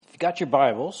got your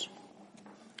Bibles,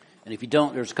 and if you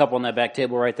don't, there's a couple on that back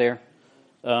table right there.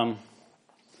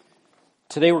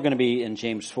 Today we're going to be in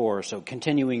James 4, so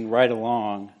continuing right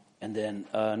along, and then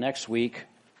next week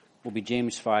will be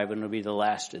James 5, and it'll be the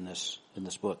last in this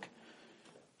book.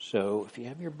 So if you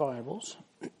have your Bibles,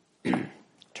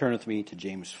 turn with me to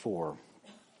James 4.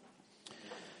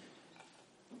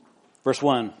 Verse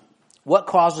 1, what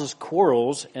causes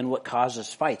quarrels and what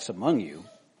causes fights among you?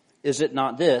 Is it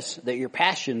not this, that your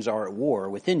passions are at war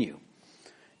within you?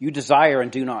 You desire and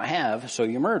do not have, so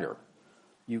you murder.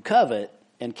 You covet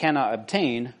and cannot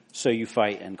obtain, so you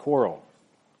fight and quarrel.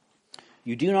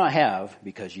 You do not have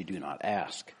because you do not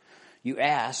ask. You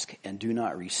ask and do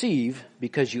not receive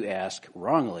because you ask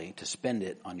wrongly to spend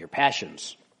it on your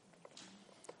passions.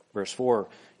 Verse 4,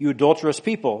 you adulterous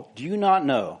people, do you not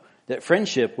know that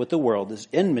friendship with the world is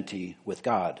enmity with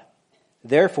God?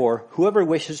 Therefore, whoever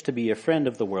wishes to be a friend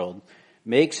of the world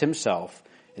makes himself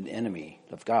an enemy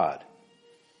of God.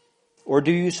 Or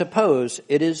do you suppose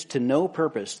it is to no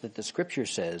purpose that the Scripture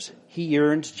says he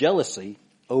yearns jealously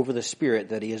over the Spirit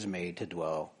that he has made to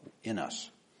dwell in us?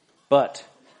 But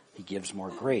he gives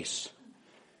more grace.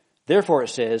 Therefore it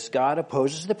says, God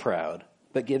opposes the proud,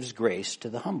 but gives grace to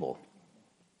the humble.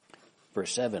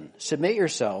 Verse 7, submit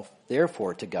yourself,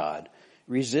 therefore, to God.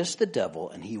 Resist the devil,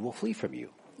 and he will flee from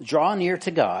you. Draw near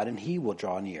to God, and he will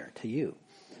draw near to you.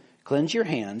 Cleanse your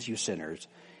hands, you sinners,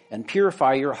 and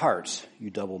purify your hearts,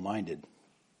 you double-minded.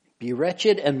 Be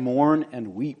wretched and mourn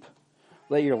and weep.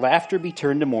 Let your laughter be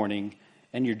turned to mourning,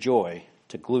 and your joy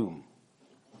to gloom.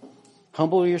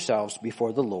 Humble yourselves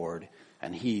before the Lord,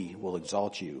 and he will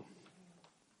exalt you.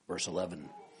 Verse 11.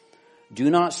 Do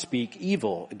not speak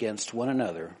evil against one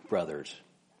another, brothers.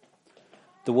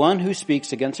 The one who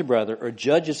speaks against a brother or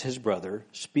judges his brother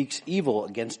speaks evil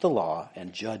against the law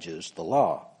and judges the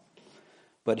law.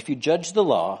 But if you judge the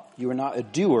law, you are not a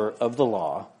doer of the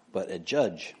law, but a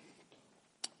judge.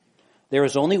 There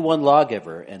is only one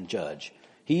lawgiver and judge,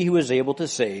 he who is able to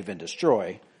save and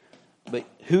destroy. But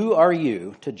who are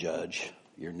you to judge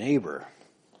your neighbor?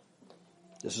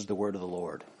 This is the word of the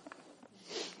Lord.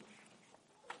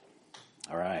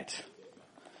 All right.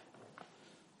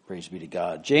 Praise be to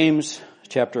God. James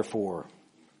chapter 4.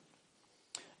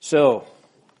 So,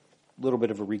 a little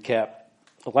bit of a recap.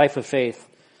 A life of faith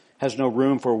has no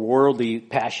room for worldly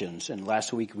passions. And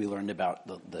last week we learned about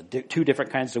the two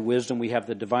different kinds of wisdom. We have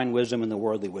the divine wisdom and the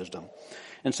worldly wisdom.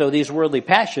 And so these worldly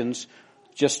passions,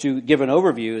 just to give an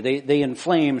overview, they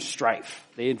inflame strife.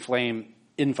 They inflame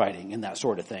infighting and that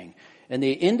sort of thing. And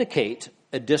they indicate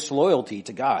a disloyalty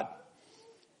to God.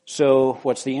 So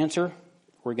what's the answer?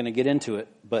 We're going to get into it,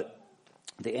 but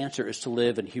the answer is to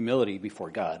live in humility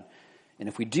before God. And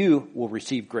if we do, we'll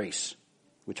receive grace,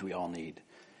 which we all need.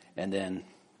 And then,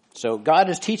 so God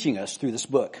is teaching us through this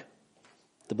book,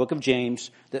 the book of James,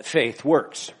 that faith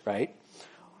works, right?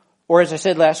 Or as I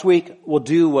said last week, we'll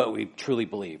do what we truly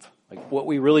believe. Like what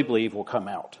we really believe will come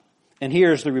out. And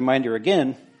here's the reminder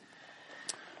again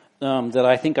that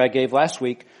I think I gave last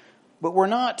week, but we're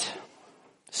not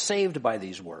saved by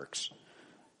these works.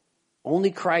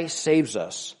 Only Christ saves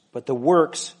us, but the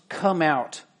works come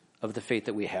out of the faith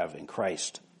that we have in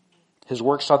Christ. His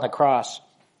works on the cross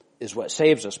is what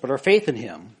saves us, but our faith in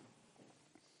him,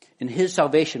 in his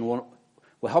salvation, will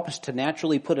help us to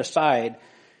naturally put aside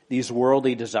these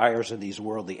worldly desires and these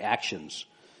worldly actions,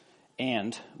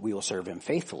 and we will serve him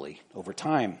faithfully over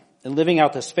time. And living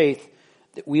out this faith,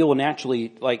 we will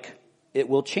naturally, it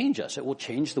will change us. It will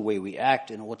change the way we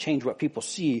act, and it will change what people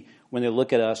see when they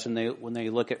look at us and when they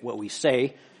look at what we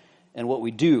say and what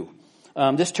we do.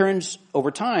 This turns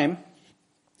over time.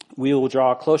 We will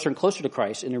draw closer and closer to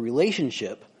Christ in a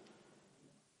relationship,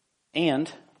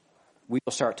 and we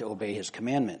will start to obey his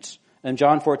commandments. In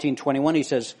John 14:21, he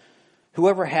says,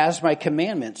 whoever has my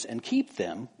commandments and keeps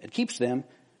them,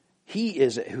 he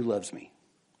is it who loves me.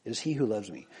 It is he who loves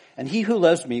me. And he who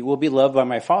loves me will be loved by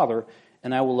my Father,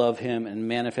 and I will love him and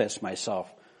manifest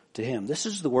myself to him. This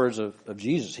is the words of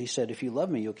Jesus. He said, if you love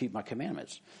me, you'll keep my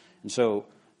commandments. And so,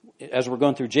 as we're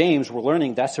going through James, we're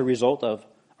learning that's a result of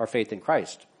our faith in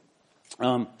Christ.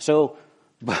 So,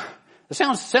 it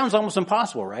sounds almost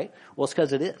impossible, right? Well, it's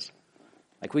because it is.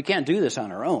 Like, we can't do this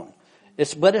on our own.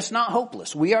 But it's not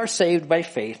hopeless. We are saved by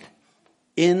faith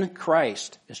in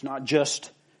Christ. It's not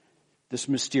just this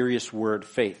mysterious word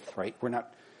faith, right? We're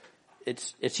not.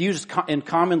 It's used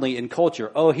commonly in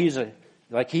culture. Oh,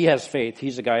 he has faith.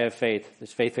 He's a guy of faith.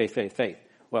 It's faith, faith, faith, faith.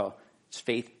 Well, it's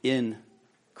faith in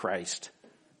Christ,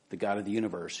 the God of the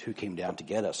universe, who came down to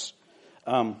get us.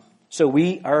 So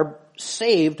we are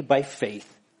saved by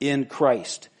faith in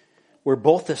Christ. Where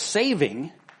both the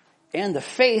saving and the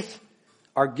faith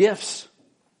are gifts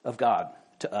of God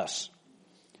to us.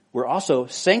 We're also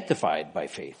sanctified by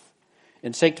faith.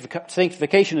 And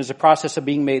sanctification is a process of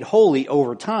being made holy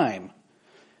over time.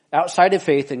 Outside of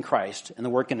faith in Christ and the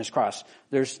work in his cross,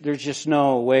 there's just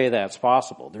no way that's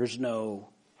possible. There's no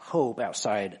hope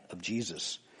outside of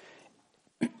Jesus.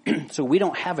 So we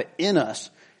don't have it in us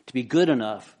to be good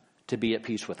enough to be at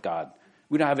peace with God.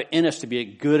 We don't have it in us to be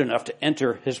good enough to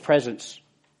enter his presence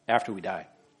after we die.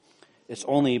 It's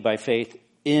only by faith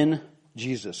in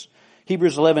Jesus.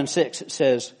 Hebrews 11:6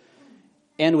 says,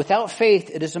 "And without faith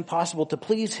it is impossible to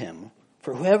please him.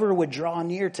 For whoever would draw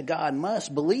near to God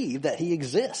must believe that he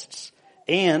exists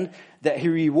and that he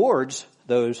rewards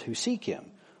those who seek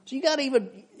him." So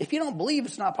if you don't believe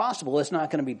it's not possible, it's not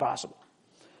going to be possible.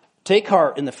 Take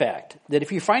heart in the fact that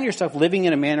if you find yourself living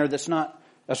in a manner that's not,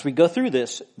 as we go through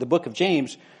this, the book of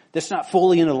James, that's not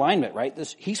fully in alignment, right?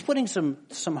 He's putting some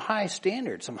high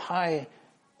standards,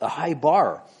 a high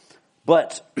bar,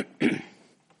 but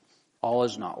all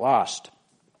is not lost.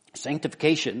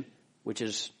 Sanctification, which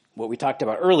is what we talked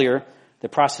about earlier, the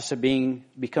process of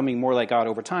becoming more like God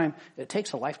over time, it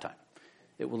takes a lifetime.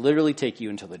 It will literally take you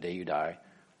until the day you die.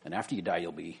 And after you die,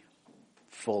 you'll be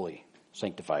fully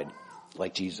sanctified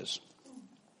like Jesus.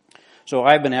 So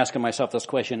I've been asking myself this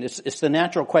question. It's the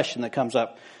natural question that comes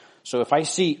up. So if I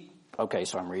see,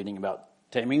 so I'm reading about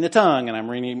taming the tongue, and I'm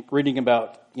reading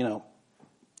about,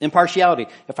 impartiality.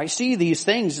 If I see these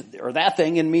things, or that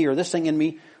thing in me, or this thing in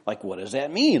me, like, what does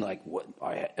that mean? Like,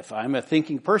 if I'm a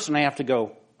thinking person, I have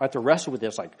to wrestle with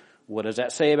this. Like, what does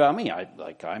that say about me?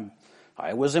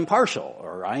 I was impartial,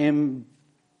 or I am,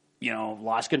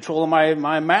 lost control of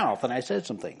my mouth, and I said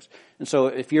some things. And so,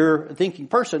 if you're a thinking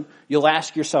person, you'll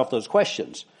ask yourself those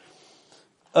questions.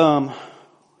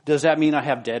 Does that mean I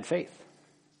have dead faith?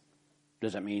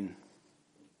 Does that mean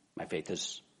my faith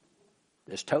is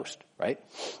toast, right?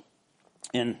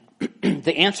 And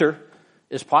the answer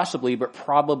is possibly, but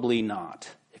probably not.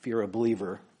 If you're a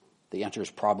believer, the answer is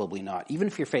probably not. Even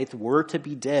if your faith were to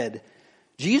be dead,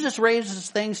 Jesus raises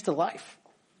things to life.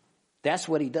 That's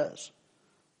what he does.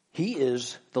 He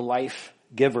is the life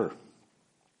giver.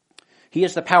 He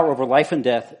has the power over life and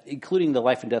death, including the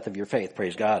life and death of your faith.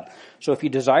 Praise God. So if you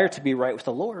desire to be right with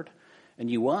the Lord and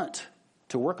you want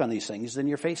to work on these things, then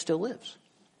your faith still lives.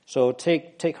 So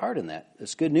take heart in that.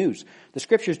 It's good news. The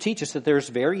scriptures teach us that there's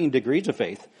varying degrees of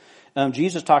faith.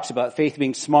 Jesus talks about faith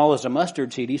being small as a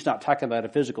mustard seed. He's not talking about a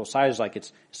physical size like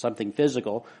it's something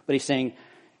physical, but he's saying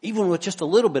even with just a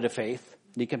little bit of faith,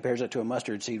 he compares it to a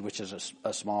mustard seed, which is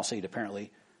a small seed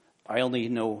apparently. I only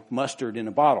know mustard in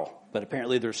a bottle, but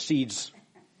apparently there's seeds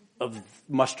of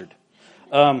mustard.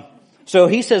 So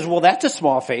he says, well, that's a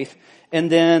small faith.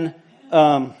 And then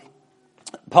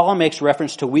Paul makes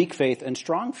reference to weak faith and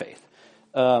strong faith.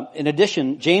 In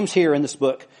addition, James here in this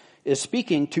book is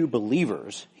speaking to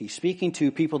believers. He's speaking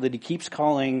to people that he keeps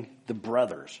calling the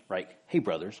brothers, right? Hey,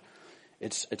 brothers.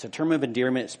 It's a term of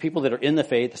endearment. It's people that are in the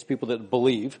faith. It's people that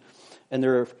believe. And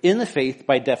they're in the faith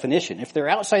by definition. If they're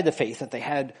outside the faith, if they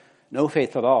had no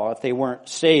faith at all, if they weren't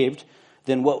saved,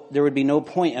 then there would be no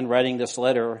point in writing this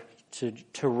letter to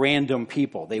random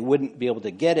people. They wouldn't be able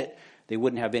to get it. They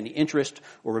wouldn't have any interest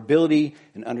or ability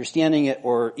in understanding it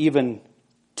or even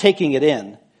taking it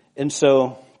in. And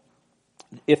so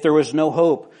if there was no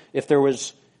hope,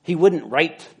 he wouldn't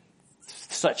write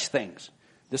such things.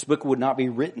 This book would not be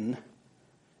written.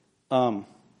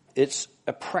 It's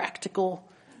a practical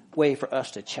way for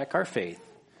us to check our faith.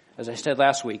 As I said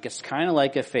last week, it's kind of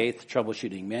like a faith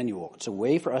troubleshooting manual. It's a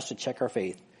way for us to check our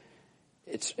faith.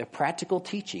 It's a practical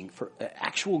teaching for an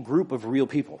actual group of real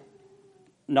people,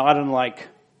 not unlike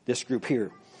this group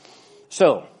here.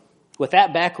 So, with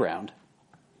that background,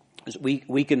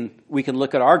 we can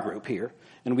look at our group here,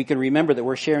 and we can remember that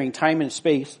we're sharing time and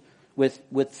space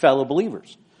with fellow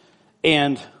believers.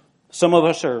 And some of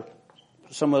us are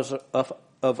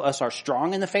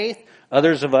strong in the faith.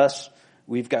 Others of us,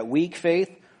 we've got weak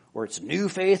faith, or it's new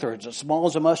faith, or it's as small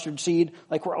as a mustard seed.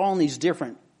 Like, we're all in these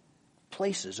different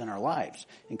places in our lives,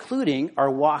 including our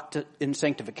walk in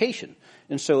sanctification.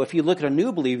 And so if you look at a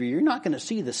new believer, you're not going to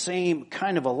see the same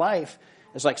kind of a life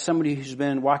as like somebody who's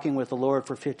been walking with the Lord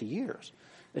for 50 years.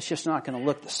 It's just not going to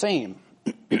look the same.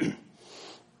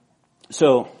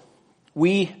 So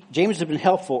James has been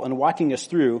helpful in walking us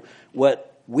through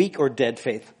what weak or dead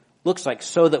faith looks like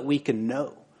so that we can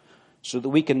know. So that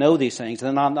we can know these things. And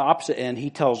then on the opposite end,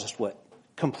 he tells us what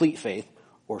complete faith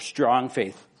or strong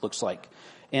faith looks like.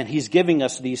 And he's giving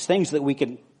us these things that we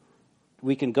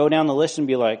can go down the list and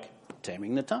be like,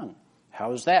 taming the tongue.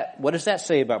 How is that? What does that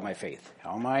say about my faith?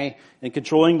 How am I in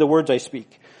controlling the words I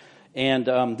speak?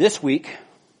 And this week,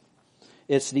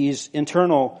 it's these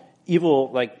internal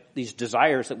evil, like these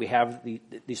desires that we have,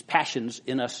 these passions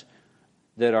in us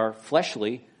that are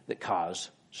fleshly that cause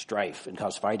strife and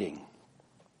cause fighting.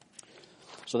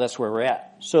 So that's where we're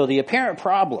at. So the apparent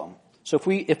problem. So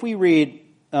if we read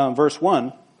verse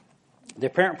 1, the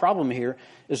apparent problem here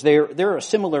is they're a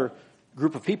similar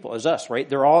group of people as us, right?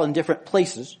 They're all in different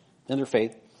places in their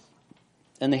faith,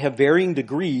 and they have varying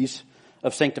degrees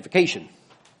of sanctification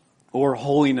or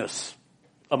holiness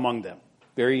among them.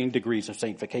 Varying degrees of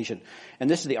sanctification. And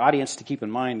this is the audience to keep in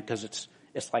mind because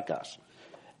it's like us.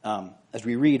 As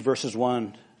we read verses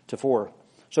 1 to 4.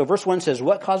 So verse 1 says,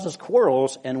 what causes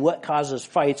quarrels and what causes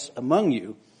fights among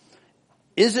you?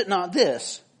 Is it not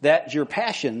this, that your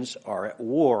passions are at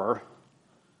war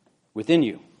within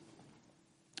you?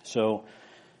 So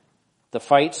the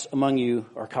fights among you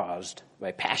are caused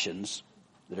by passions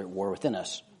that are at war within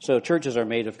us. So churches are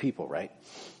made of people, right?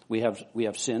 We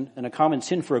have sin, and a common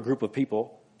sin for a group of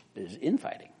people is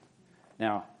infighting.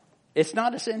 Now, it's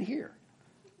not a sin here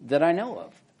that I know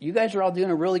of. You guys are all doing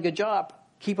a really good job.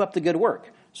 Keep up the good work.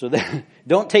 So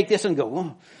don't take this and go,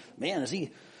 oh, man, is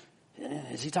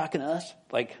he talking to us?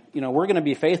 Like, we're going to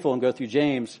be faithful and go through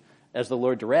James as the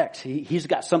Lord directs. He's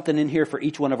got something in here for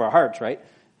each one of our hearts, right?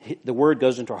 The word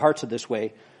goes into our hearts in this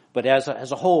way. But as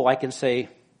a whole, I can say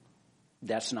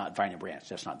that's not Vine and Branch.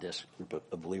 That's not this group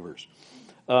of believers.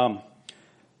 And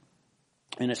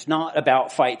it's not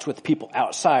about fights with people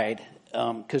outside,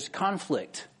 because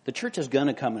conflict, the church is going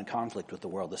to come in conflict with the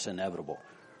world. That's inevitable,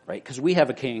 right? Because we have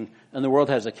a king and the world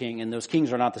has a king, and those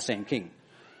kings are not the same king.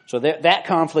 So that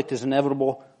conflict is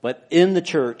inevitable, but in the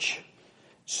church,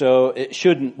 so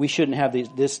we shouldn't have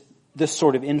this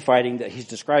sort of infighting that he's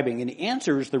describing. And he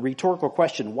answers the rhetorical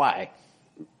question, why,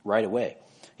 right away.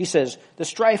 He says, the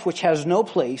strife which has no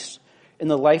place in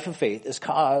the life of faith is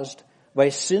caused by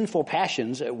sinful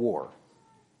passions at war.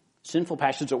 Sinful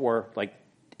passions at war, like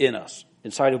in us,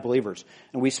 inside of believers.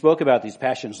 And we spoke about these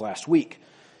passions last week.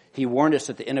 He warned us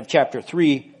at the end of chapter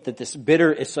 3 that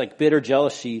it's like bitter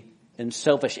jealousy and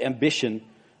selfish ambition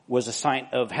was a sign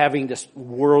of having this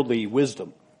worldly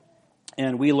wisdom.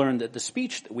 And we learned that the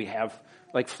speech that we have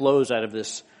like flows out of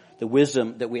the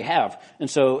wisdom that we have. And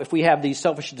so if we have these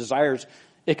selfish desires,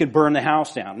 it could burn the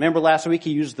house down. Remember last week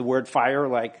he used the word fire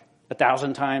like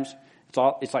 1,000 times?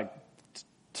 It's like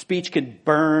speech can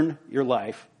burn your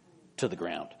life to the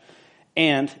ground.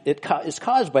 And it is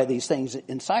caused by these things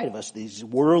inside of us, these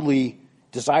worldly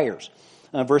desires.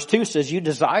 Verse 2 says, you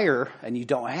desire and you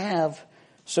don't have,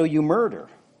 so you murder.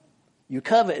 You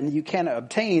covet and you cannot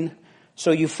obtain,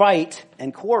 so you fight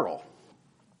and quarrel.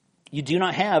 You do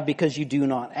not have because you do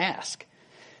not ask.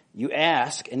 You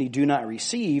ask and you do not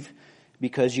receive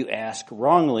because you ask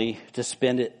wrongly to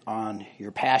spend it on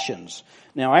your passions.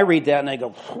 Now I read that and I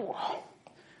go,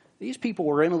 these people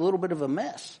were in a little bit of a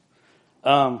mess.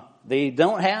 They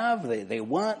don't have, they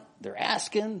want, they're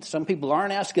asking. Some people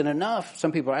aren't asking enough.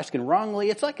 Some people are asking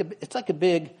wrongly. It's a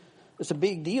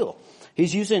big deal. He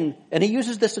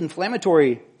uses this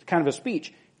inflammatory kind of a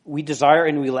speech. We desire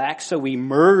and we lack, so we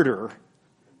murder.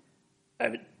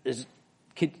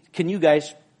 Can you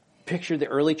guys picture the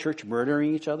early church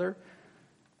murdering each other?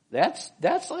 That's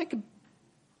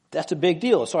a big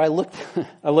deal. So I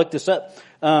looked this up.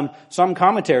 Some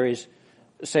commentaries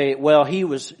say, well,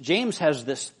 James has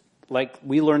this, like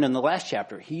we learned in the last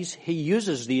chapter, he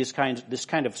uses this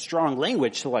kind of strong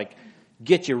language to like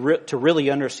get you to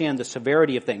really understand the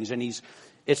severity of things, and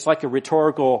it's like a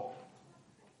rhetorical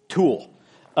tool,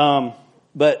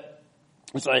 but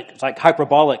it's like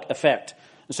hyperbolic effect.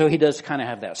 And so he does kind of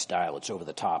have that style. It's over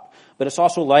the top, but it's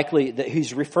also likely that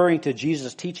he's referring to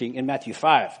Jesus' teaching in Matthew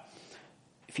 5.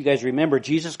 If you guys remember,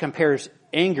 Jesus compares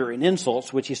anger and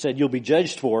insults, which he said you'll be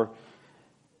judged for.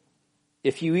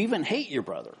 If you even hate your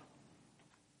brother,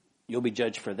 you'll be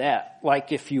judged for that,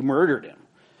 like if you murdered him.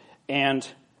 And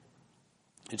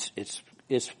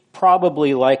it's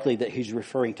probably likely that he's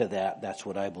referring to that. That's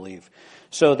what I believe.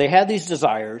 So they had these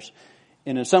desires,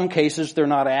 and in some cases they're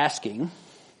not asking,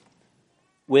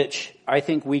 which I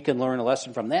think we can learn a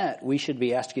lesson from that. We should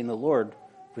be asking the Lord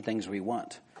for things we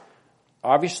want.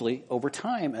 Obviously, over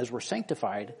time, as we're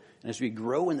sanctified and as we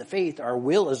grow in the faith, our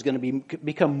will is going to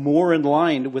become more in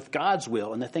line with God's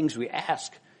will, and the things we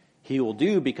ask, He will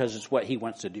do because it's what He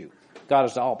wants to do. God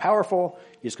is all-powerful.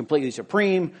 He's completely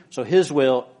supreme, so His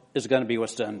will is going to be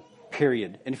what's done,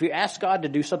 period. And if you ask God to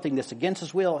do something that's against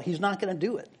His will, He's not going to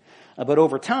do it. But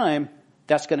over time,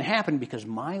 that's going to happen because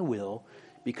my will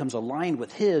becomes aligned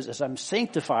with His as I'm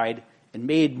sanctified and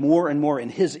made more and more in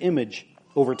His image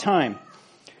over time.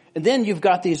 And then you've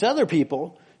got these other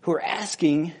people who are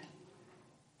asking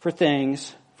for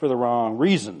things for the wrong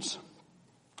reasons.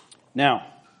 Now,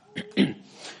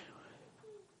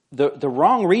 the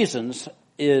wrong reasons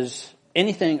is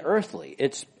anything earthly.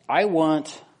 It's, I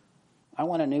want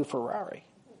a new Ferrari.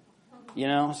 You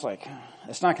know, it's like,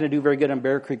 it's not going to do very good on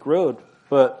Bear Creek Road,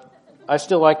 but I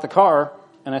still like the car,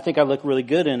 and I think I look really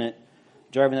good in it,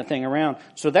 driving that thing around.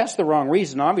 So that's the wrong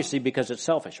reason, obviously, because it's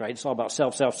selfish, right? It's all about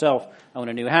self. I want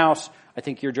a new house. I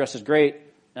think your dress is great.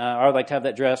 I would like to have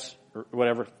that dress, or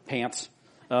whatever, pants.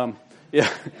 Yeah.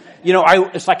 You know,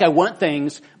 it's like I want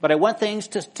things, but I want things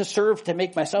to serve, to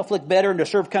make myself look better and to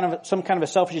serve some kind of a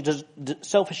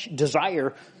selfish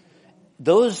desire.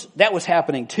 That was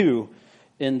happening too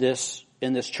in this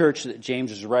church that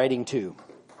James is writing to.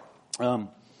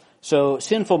 So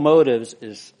sinful motives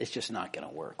it's just not going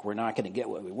to work. We're not going to get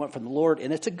what we want from the Lord,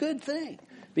 and it's a good thing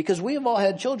because we have all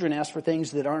had children ask for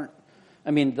things that aren't.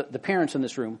 I mean, the parents in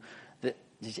this room, that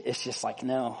it's just like,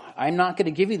 no, I'm not going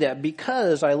to give you that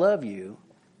because I love you,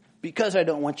 because I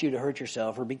don't want you to hurt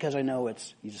yourself, or because I know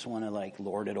you just want to like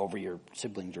lord it over your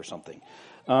siblings or something.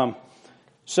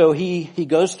 So he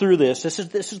goes through this. This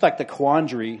is like the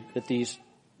quandary that these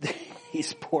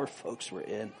poor folks were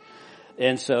in.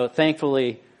 And so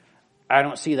thankfully, I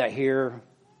don't see that here.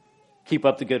 Keep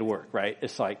up the good work, right?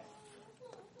 It's like,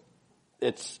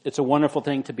 it's a wonderful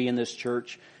thing to be in this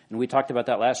church. And we talked about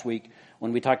that last week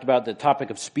when we talked about the topic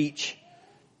of speech.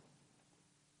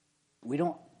 We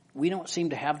don't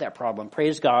seem to have that problem.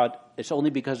 Praise God. It's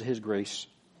only because of His grace.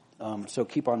 So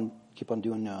keep on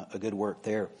doing a good work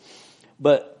there.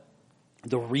 But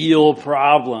the real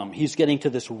problem, he's getting to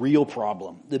this real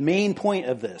problem. The main point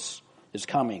of this is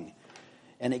coming.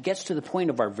 And it gets to the point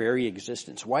of our very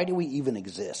existence. Why do we even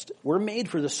exist? We're made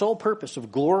for the sole purpose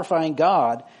of glorifying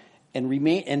God and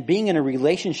being in a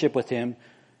relationship with Him,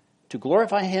 to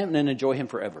glorify Him and enjoy Him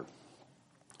forever.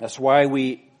 That's why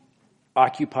we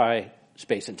occupy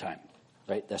space and time,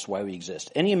 right? That's why we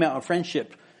exist. Any amount of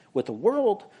friendship with the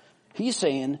world, he's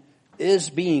saying, is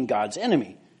being God's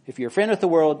enemy. If you're a friend with the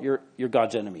world, you're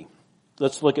God's enemy.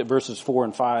 Let's look at verses 4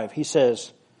 and 5. He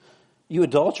says, "You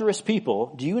adulterous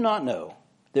people, do you not know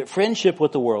that friendship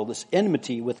with the world is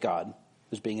enmity with God?"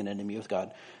 Is being an enemy with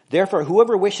God. "Therefore,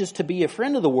 whoever wishes to be a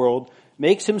friend of the world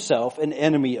makes himself an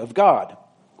enemy of God.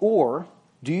 Or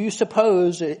do you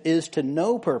suppose it is to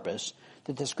no purpose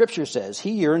that the Scripture says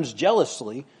He yearns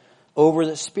jealously over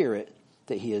the Spirit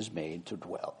that He has made to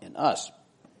dwell in us?"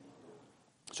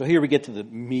 So here we get to the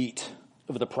meat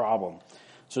of the problem.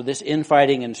 So this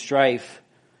infighting and strife,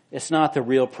 it's not the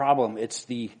real problem. It's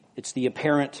the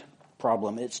apparent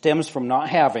problem. It stems from not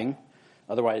having,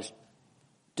 otherwise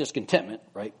discontentment,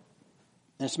 right?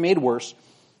 And it's made worse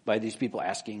by these people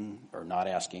asking or not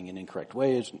asking in incorrect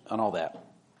ways and all that.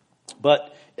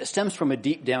 But it stems from a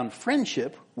deep down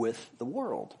friendship with the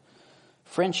world.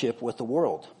 Friendship with the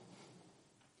world.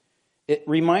 It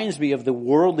reminds me of the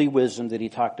worldly wisdom that he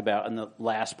talked about in the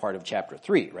last part of chapter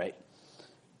 3, right?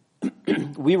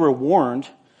 We were warned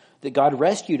that God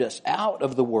rescued us out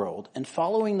of the world, and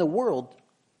following the world,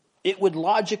 it would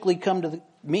logically come to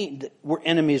mean that we're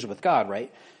enemies with God,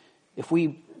 right? If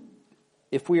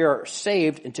we are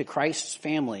saved into Christ's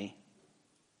family,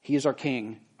 He is our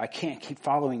King. I can't keep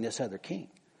following this other king.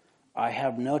 I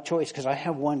have no choice because I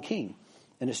have one king,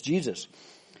 and it's Jesus.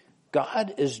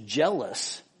 God is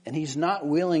jealous, and He's not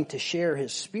willing to share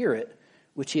His Spirit,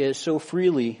 which He has so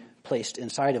freely placed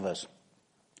inside of us.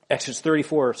 Exodus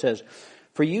 34 says,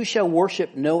 "For you shall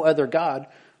worship no other God,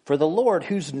 for the Lord,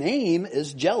 whose name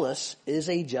is jealous, is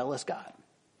a jealous God."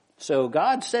 So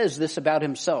God says this about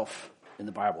Himself in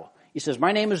the Bible. He says,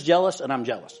 "My name is jealous, and I'm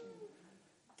jealous.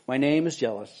 My name is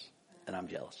jealous, and I'm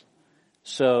jealous.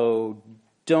 So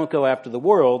don't go after the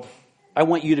world. I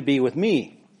want you to be with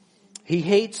me." He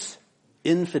hates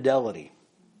infidelity.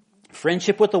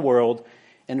 Friendship with the world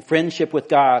and friendship with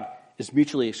God is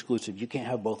mutually exclusive. You can't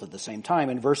have both at the same time.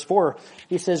 In verse 4,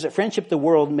 he says that friendship with the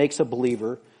world makes a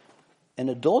believer an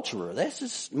adulterer. This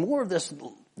is more of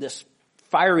this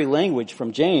fiery language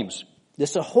from James.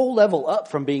 This is a whole level up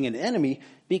from being an enemy,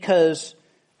 because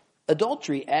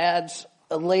adultery adds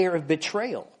a layer of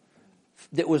betrayal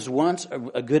that was once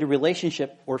a good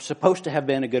relationship, or supposed to have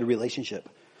been a good relationship.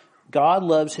 God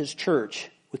loves His church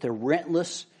with a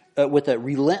relentless,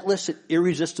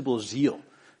 irresistible zeal.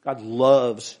 God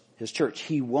loves His church.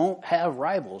 He won't have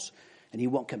rivals, and He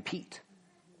won't compete.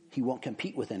 He won't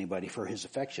compete with anybody for His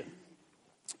affection.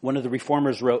 One of the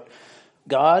reformers wrote,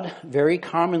 "God very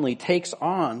commonly takes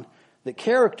on the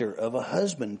character of a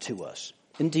husband to us.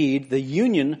 Indeed, the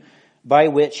union by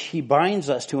which He binds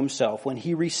us to Himself when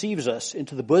He receives us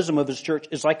into the bosom of His church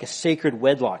is like a sacred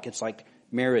wedlock." It's like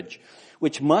marriage,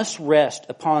 which must rest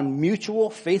upon mutual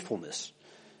faithfulness.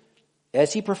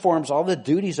 As He performs all the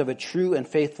duties of a true and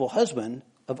faithful husband,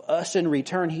 Of us in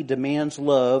return, he demands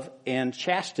love and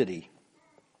chastity.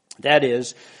 That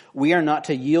is, we are not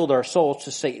to yield our souls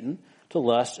to Satan, to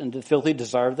lust, and to filthy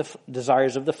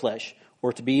desires of the flesh,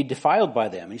 or to be defiled by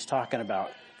them. He's talking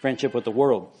about friendship with the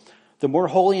world. The more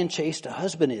holy and chaste a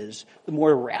husband is, the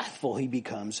more wrathful he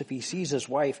becomes if he sees his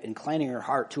wife inclining her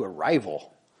heart to a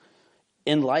rival.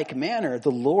 In like manner,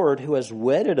 the Lord, who has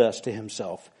wedded us to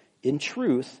himself in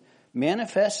truth,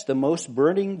 manifests the most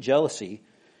burning jealousy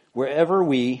whenever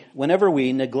we,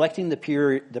 neglecting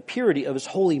the purity of his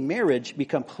holy marriage,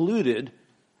 become polluted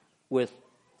with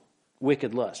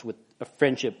wicked lust, with a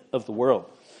friendship of the world.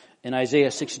 In Isaiah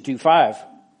 62:5,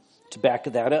 to back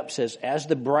that up, says, as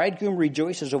the bridegroom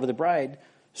rejoices over the bride,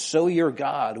 so your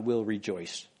God will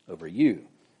rejoice over you.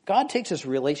 God takes this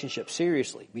relationship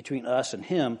seriously between us and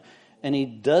him, and he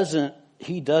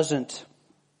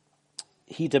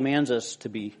demands us to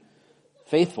be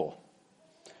faithful.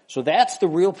 So that's the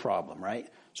real problem, right?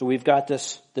 So we've got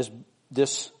this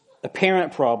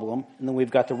apparent problem, and then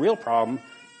we've got the real problem,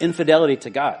 infidelity to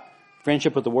God,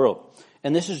 friendship with the world.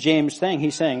 And this is James' thing.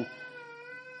 He's saying,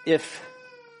 if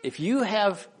you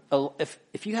have a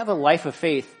life of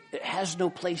faith, it has no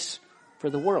place for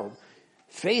the world.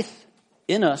 Faith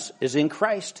in us is in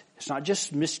Christ. It's not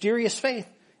just mysterious faith.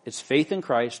 It's faith in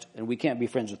Christ, and we can't be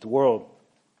friends with the world.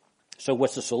 So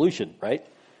what's the solution, right?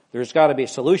 There's got to be a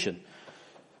solution.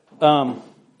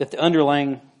 If the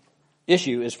underlying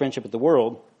issue is friendship with the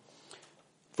world,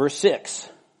 verse 6,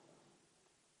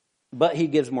 but he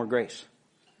gives more grace.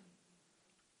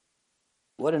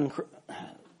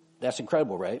 That's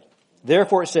incredible, right?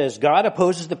 Therefore it says, God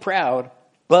opposes the proud,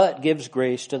 but gives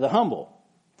grace to the humble.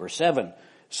 Verse 7,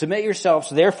 submit yourselves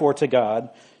therefore to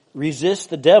God, resist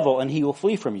the devil and he will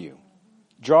flee from you.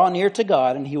 Draw near to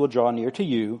God and he will draw near to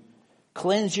you.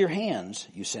 Cleanse your hands,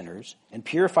 you sinners, and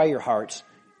purify your hearts,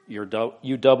 you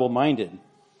double-minded.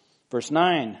 Verse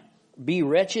 9, be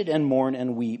wretched and mourn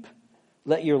and weep.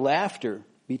 Let your laughter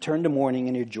be turned to mourning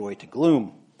and your joy to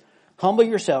gloom. Humble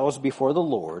yourselves before the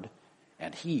Lord,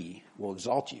 and he will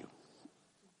exalt you.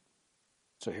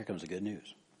 So here comes the good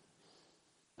news.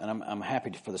 And I'm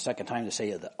happy for the second time to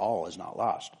say that all is not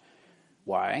lost.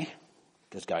 Why?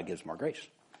 Because God gives more grace.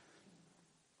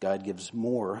 God gives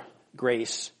more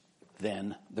grace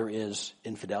than there is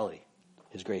infidelity.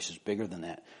 His grace is bigger than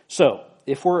that. So,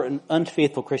 if we're an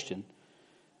unfaithful Christian,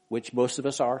 which most of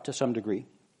us are to some degree,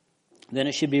 then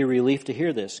it should be a relief to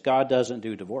hear this. God doesn't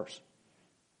do divorce.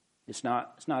 It's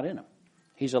not in him.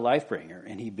 He's a life bringer,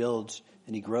 and he builds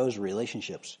and he grows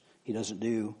relationships. He doesn't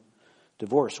do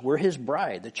divorce. We're his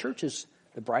bride. The church is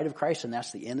the bride of Christ, and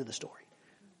that's the end of the story.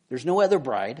 There's no other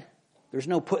bride. There's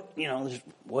no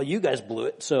well, you guys blew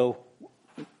it, so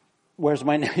where's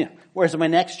my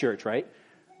next church, right?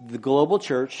 The global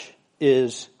church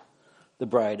is the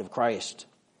bride of Christ.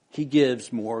 He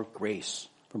gives more grace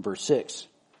from verse 6.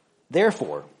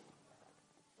 Therefore,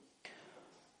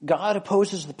 God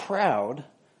opposes the proud,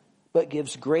 but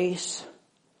gives grace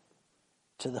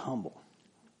to the humble.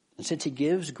 And since he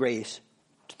gives grace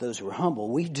to those who are humble,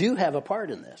 we do have a part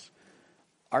in this.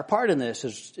 Our part in this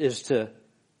is to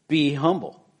be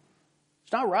humble.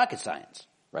 It's not rocket science,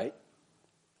 right?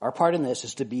 Our part in this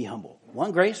is to be humble.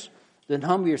 Want grace? Then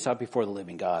humble yourself before the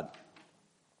living God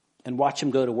and watch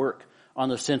him go to work on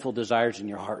the sinful desires in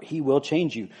your heart. He will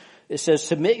change you. It says,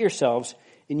 submit yourselves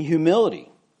in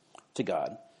humility to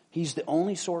God. He's the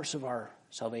only source of our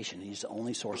salvation. He's the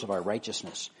only source of our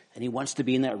righteousness. And he wants to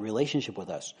be in that relationship with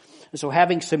us. And so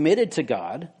having submitted to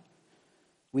God,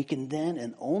 we can then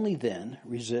and only then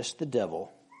resist the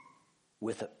devil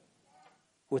with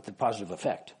the positive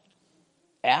effect.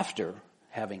 After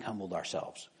having humbled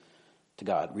ourselves to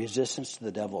God, resistance to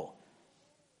the devil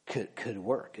could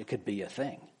work. It could be a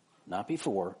thing. Not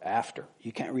before, after.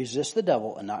 You can't resist the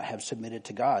devil and not have submitted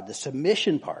to God. The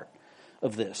submission part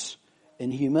of this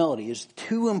in humility is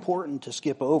too important to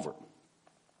skip over.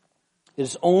 It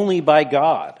is only by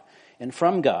God and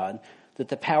from God that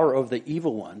the power of the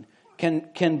evil one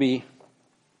can be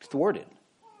thwarted.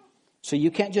 So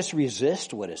you can't just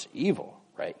resist what is evil,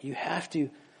 right? You have to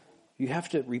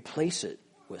replace it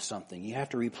with something. You have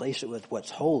to replace it with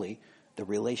what's holy, the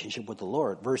relationship with the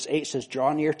Lord. Verse 8 says,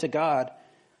 draw near to God,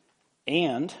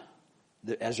 and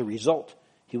as a result,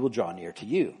 he will draw near to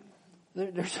you.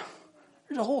 There's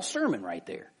a whole sermon right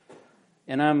there.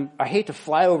 And I hate to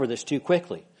fly over this too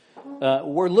quickly.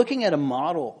 We're looking at a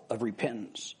model of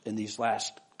repentance in these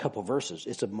last couple verses.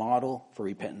 It's a model for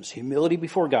repentance. Humility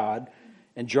before God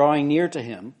and drawing near to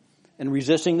him and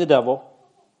resisting the devil,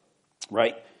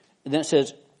 right? And then it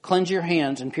says, cleanse your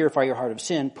hands and purify your heart of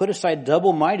sin. Put aside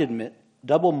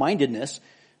double-mindedness,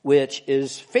 which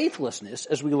is faithlessness,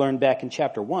 as we learned back in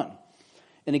chapter 1.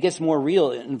 And it gets more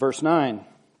real in verse 9.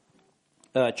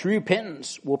 True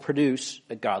repentance will produce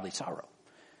a godly sorrow,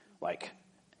 like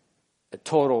a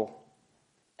total,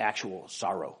 actual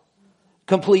sorrow,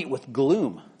 complete with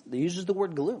gloom. It uses the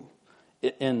word gloom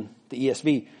in the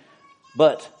ESV.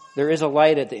 But there is a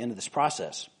light at the end of this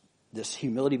process. This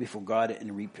humility before God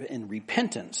and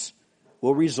repentance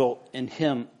will result in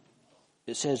him,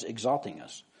 it says, exalting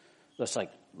us.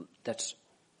 That's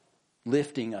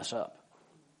lifting us up.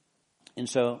 And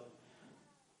so,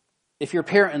 if you're a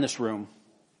parent in this room,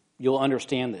 you'll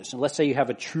understand this. And let's say you have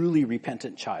a truly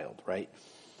repentant child, right?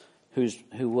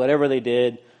 Who whatever they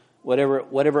did,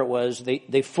 whatever it was,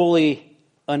 they fully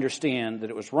understand that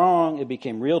it was wrong. It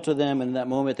became real to them. And in that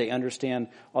moment, they understand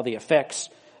all the effects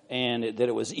and that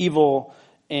it was evil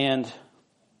and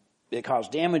it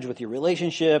caused damage with your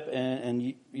relationship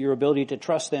and your ability to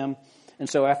trust them. And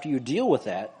so after you deal with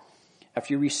that,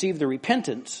 after you receive the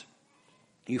repentance,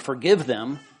 you forgive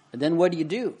them, and then what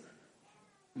do?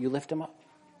 You lift them up.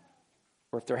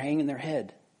 Or if they're hanging their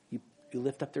head, you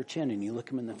lift up their chin and you look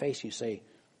them in the face and you say,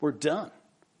 we're done.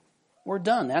 We're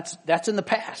done. That's in the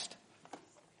past.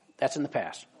 That's in the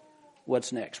past.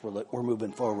 What's next? We're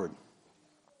moving forward.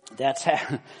 That's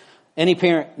how any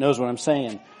parent knows what I'm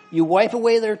saying. You wipe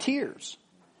away their tears.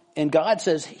 And God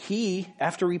says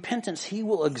after repentance, he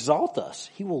will exalt us.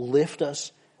 He will lift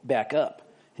us back up.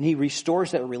 And he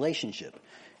restores that relationship.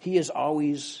 He is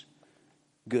always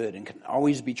good and can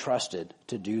always be trusted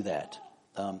to do that.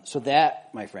 So that,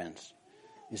 my friends,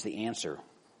 is the answer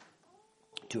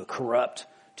to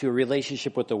a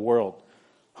relationship with the world.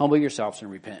 Humble yourselves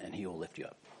and repent, and he will lift you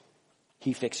up.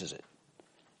 He fixes it.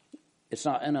 It's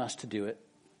not in us to do it.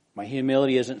 My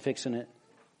humility isn't fixing it.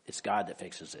 It's God that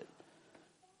fixes it.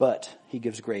 But he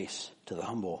gives grace to the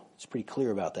humble. It's pretty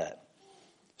clear about that.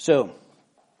 So,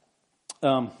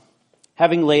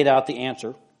 having laid out the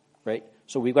answer, right?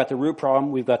 So we've got the root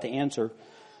problem. We've got the answer.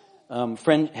 How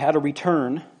to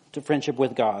return to friendship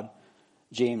with God.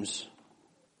 James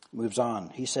moves on.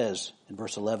 He says in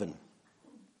verse 11,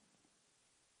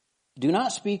 do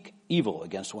not speak evil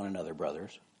against one another,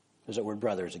 brothers. There's that word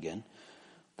brothers again.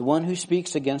 The one who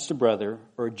speaks against a brother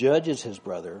or judges his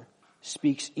brother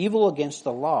speaks evil against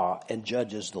the law and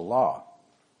judges the law.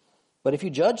 But if you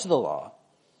judge the law,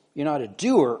 you're not a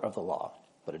doer of the law,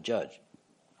 but a judge.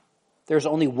 There's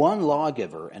only one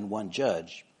lawgiver and one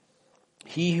judge,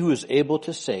 he who is able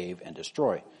to save and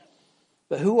destroy.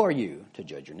 But who are you to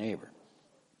judge your neighbor?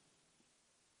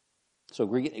 So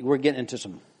we're getting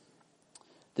into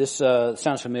this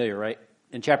sounds familiar, right?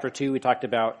 In chapter 2, we talked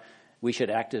about we should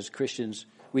act as Christians.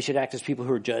 We should act as people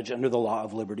who are judged under the law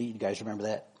of liberty. You guys remember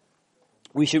that?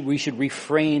 We should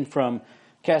refrain from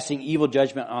casting evil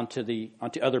judgment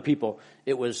onto other people.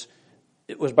 It was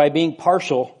by being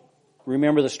partial.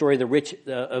 Remember the story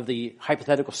of the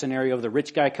hypothetical scenario of the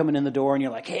rich guy coming in the door, and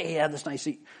you're like, "Hey, have this nice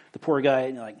seat." The poor guy,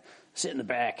 and you're like, "Sit in the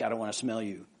back. I don't want to smell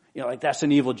you." You know, like that's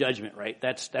an evil judgment, right?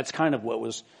 That's kind of what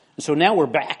was. And so now we're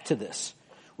back to this.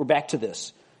 We're back to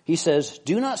this. He says,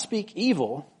 "Do not speak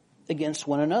evil against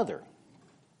one another."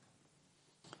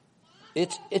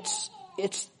 It's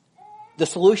the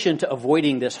solution to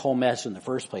avoiding this whole mess in the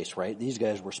first place, right? These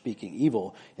guys were speaking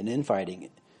evil and infighting.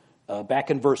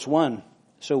 Back in verse 1,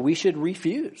 so we should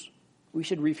refuse. We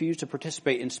should refuse to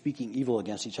participate in speaking evil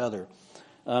against each other.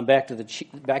 Back to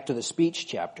the speech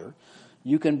chapter,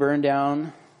 you can burn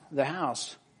down the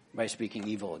house by speaking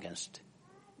evil against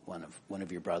one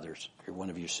of your brothers or one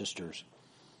of your sisters.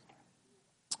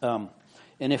 And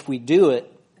if we do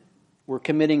it, we're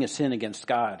committing a sin against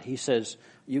God. He says,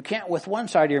 you can't with one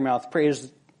side of your mouth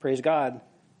praise God.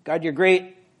 God, you're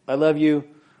great. I love you.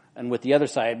 And with the other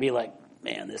side, be like,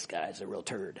 man, this guy's a real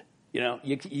turd. You know,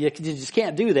 you just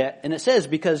can't do that. And it says,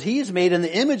 because he's made in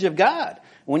the image of God.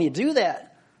 When you do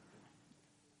that,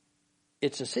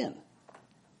 it's a sin.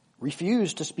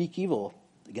 Refuse to speak evil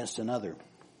against another.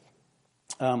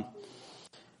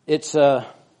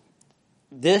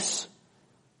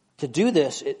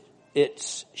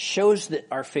 It shows that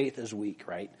our faith is weak,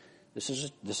 right? This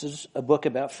is a book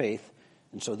about faith,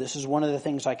 and so this is one of the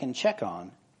things I can check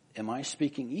on. Am I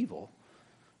speaking evil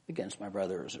against my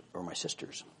brothers or my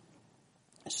sisters?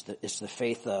 It's the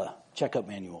faith checkup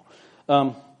manual.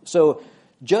 So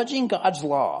judging God's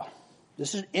law.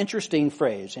 This is an interesting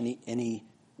phrase,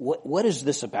 what is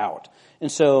this about?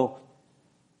 And so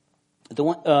the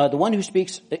one who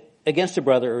speaks against a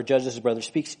brother or judges his brother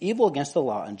speaks evil against the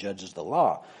law and judges the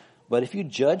law. But if you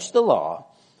judge the law,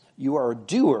 you are a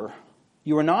doer.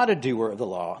 You are not a doer of the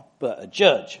law, but a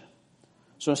judge.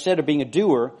 So instead of being a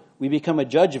doer, we become a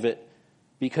judge of it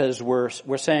because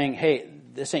we're saying, hey,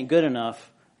 this ain't good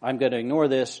enough. I'm going to ignore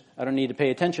this. I don't need to pay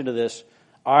attention to this.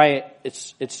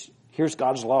 Here's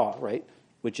God's law, right?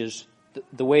 Which is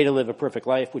the way to live a perfect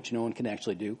life, which no one can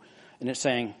actually do. And it's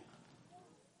saying,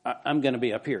 I'm going to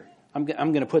be up here. I'm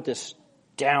going to put this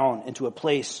down into a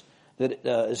place that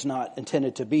is not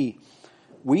intended to be.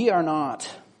 We are not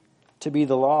to be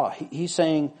the law. He's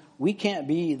saying we can't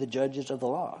be the judges of the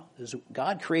law.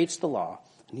 God creates the law,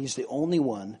 and he's the only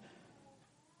one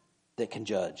that can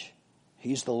judge.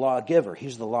 He's the lawgiver.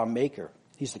 He's the lawmaker.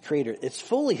 He's the creator. It's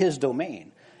fully his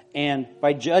domain. And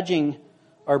by judging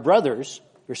our brothers,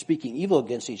 we're speaking evil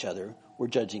against each other, we're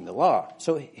judging the law.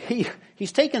 So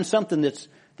he's taken something that's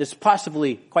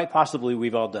quite possibly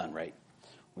we've all done, right?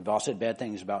 We've all said bad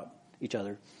things about each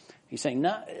other. He's saying,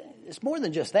 no, it's more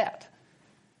than just that.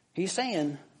 He's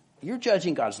saying, you're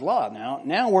judging God's law now.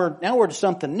 Now we're to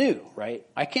something new, right?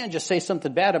 I can't just say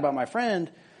something bad about my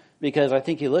friend because I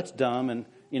think he looks dumb and,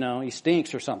 he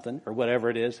stinks or something or whatever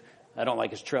it is. I don't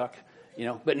like his truck,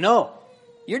 But no,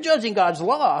 you're judging God's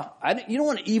law. You don't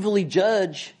want to evilly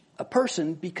judge a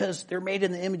person because they're made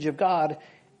in the image of God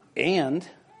and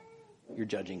you're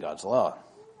judging God's law.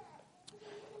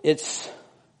 It's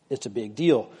a big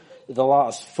deal. The law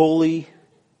is fully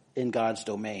in God's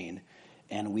domain,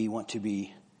 and we want to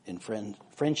be in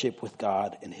friendship with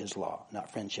God and his law,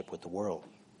 not friendship with the world.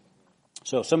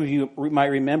 So some of you might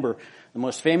remember the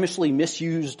most famously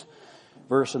misused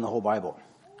verse in the whole Bible.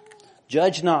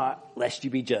 Judge not, lest you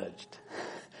be judged.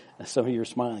 Some of you are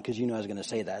smiling because I was going to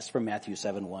say that. It's from Matthew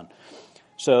 7:1.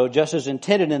 So just as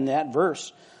intended in that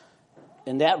verse,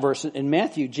 in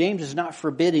Matthew, James is not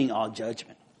forbidding all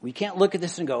judgment. We can't look at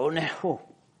this and go, oh, no,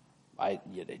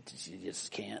 you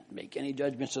just can't make any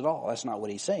judgments at all. That's not what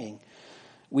he's saying.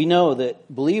 We know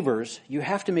that believers, you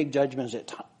have to make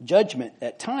judgment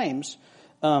at times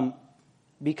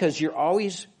because you're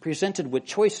always presented with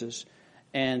choices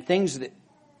and things that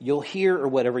you'll hear or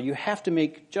whatever. You have to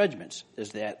make judgments.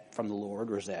 Is that from the Lord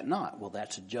or is that not? Well,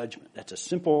 that's a judgment. That's a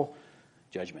simple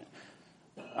judgment.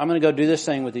 I'm going to go do this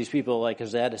thing with these people. Like,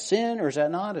 is that a sin or is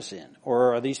that not a sin?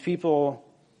 Or are these people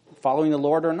following the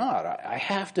Lord or not? I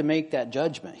have to make that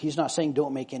judgment. He's not saying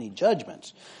don't make any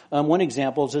judgments. One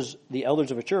example is the elders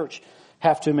of a church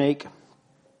have to make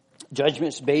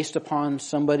judgments based upon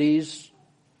somebody's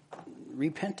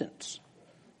repentance,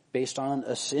 based on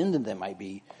a sin that they might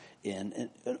be in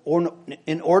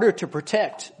order to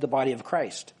protect the body of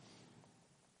Christ.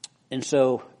 And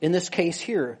so in this case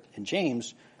here, in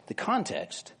James, the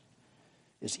context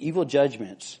is evil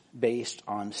judgments based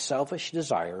on selfish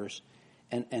desires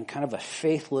and kind of a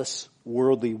faithless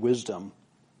worldly wisdom.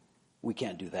 We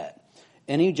can't do that.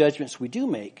 Any judgments we do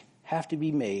make have to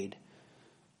be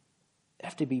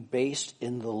based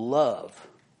in the love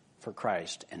for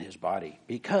Christ and his body.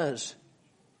 Because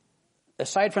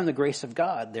aside from the grace of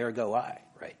God, there go I,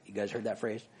 right? You guys heard that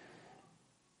phrase?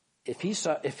 If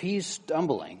he's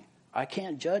stumbling, I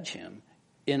can't judge him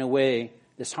in a way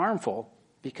that's harmful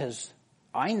because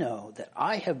I know that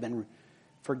I have been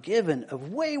forgiven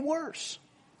of way worse.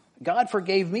 God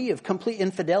forgave me of complete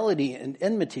infidelity and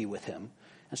enmity with him.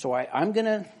 And so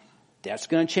that's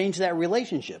going to change that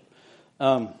relationship.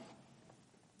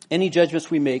 Any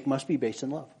judgments we make must be based in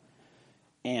love.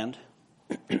 And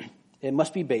it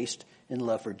must be based in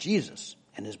love for Jesus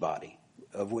and his body,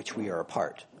 of which we are a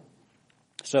part.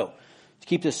 So, to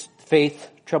keep this faith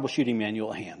troubleshooting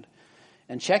manual at hand,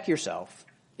 and check yourself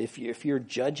if you're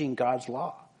judging God's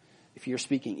law, if you're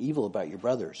speaking evil about your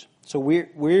brothers. So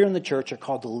we're in the church are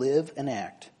called to live and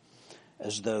act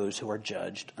as those who are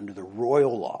judged under the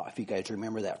royal law, if you guys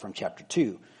remember that from chapter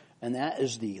 2. And that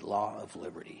is the law of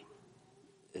liberty.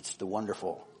 It's the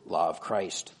wonderful law of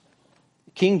Christ.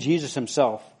 King Jesus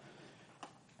himself,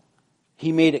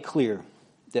 he made it clear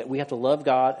that we have to love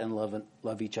God and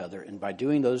love each other. And by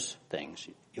doing those things,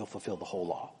 you'll fulfill the whole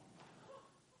law.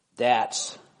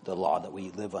 That's the law that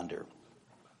we live under.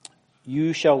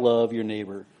 You shall love your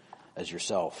neighbor as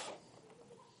yourself,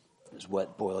 is what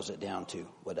that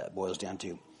boils down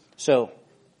to. So,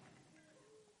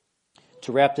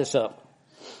 to wrap this up,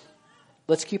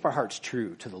 let's keep our hearts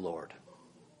true to the Lord.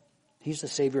 He's the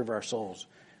Savior of our souls.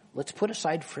 Let's put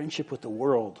aside friendship with the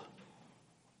world.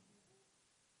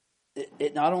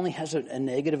 It not only has a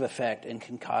negative effect and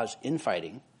can cause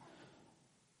infighting,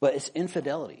 but it's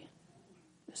infidelity.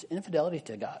 It's infidelity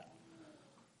to God,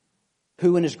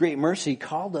 who in his great mercy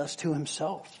called us to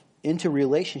himself into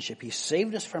relationship. He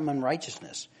saved us from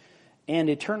unrighteousness and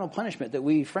eternal punishment that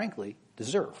we frankly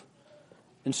deserve.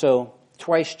 And so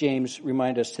twice James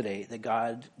reminded us today that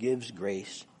God gives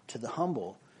grace to the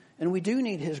humble, and we do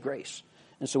need his grace.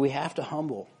 And so we have to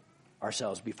humble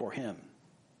ourselves before him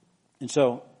And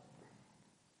so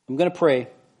I'm going to pray.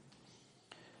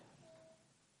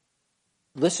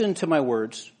 Listen to my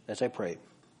words as I pray,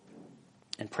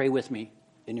 and pray with me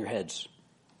in your heads.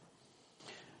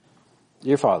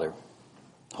 Dear Father,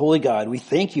 Holy God, we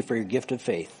thank you for your gift of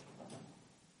faith,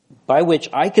 by which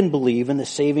I can believe in the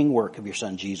saving work of your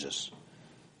Son, Jesus.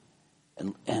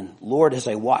 And Lord, as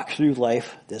I walk through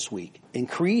life this week,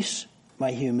 increase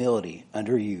my humility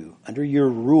under you, under your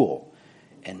rule.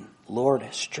 And Lord,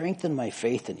 strengthen my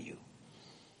faith in you.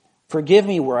 Forgive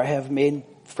me where I have made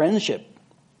friendship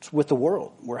with the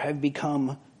world, where I have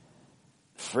become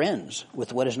friends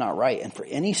with what is not right, and for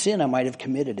any sin I might have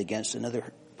committed against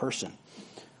another person.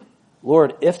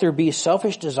 Lord, if there be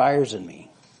selfish desires in me,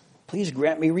 please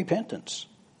grant me repentance.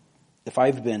 If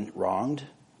I've been wronged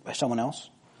by someone else,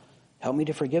 help me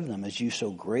to forgive them as you so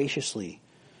graciously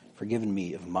forgiven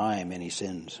me of my many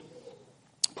sins.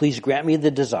 Please grant me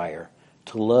the desire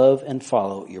to love and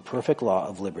follow your perfect law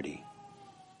of liberty,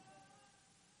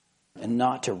 and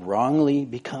not to wrongly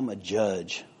become a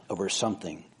judge over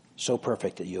something so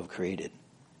perfect that you have created.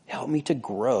 Help me to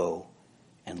grow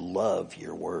and love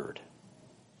your word.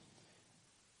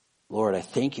 Lord, I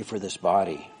thank you for this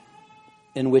body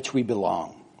in which we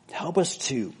belong. Help us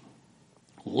to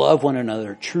love one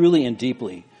another truly and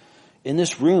deeply in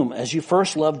this room as you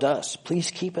first loved us. Please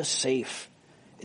keep us safe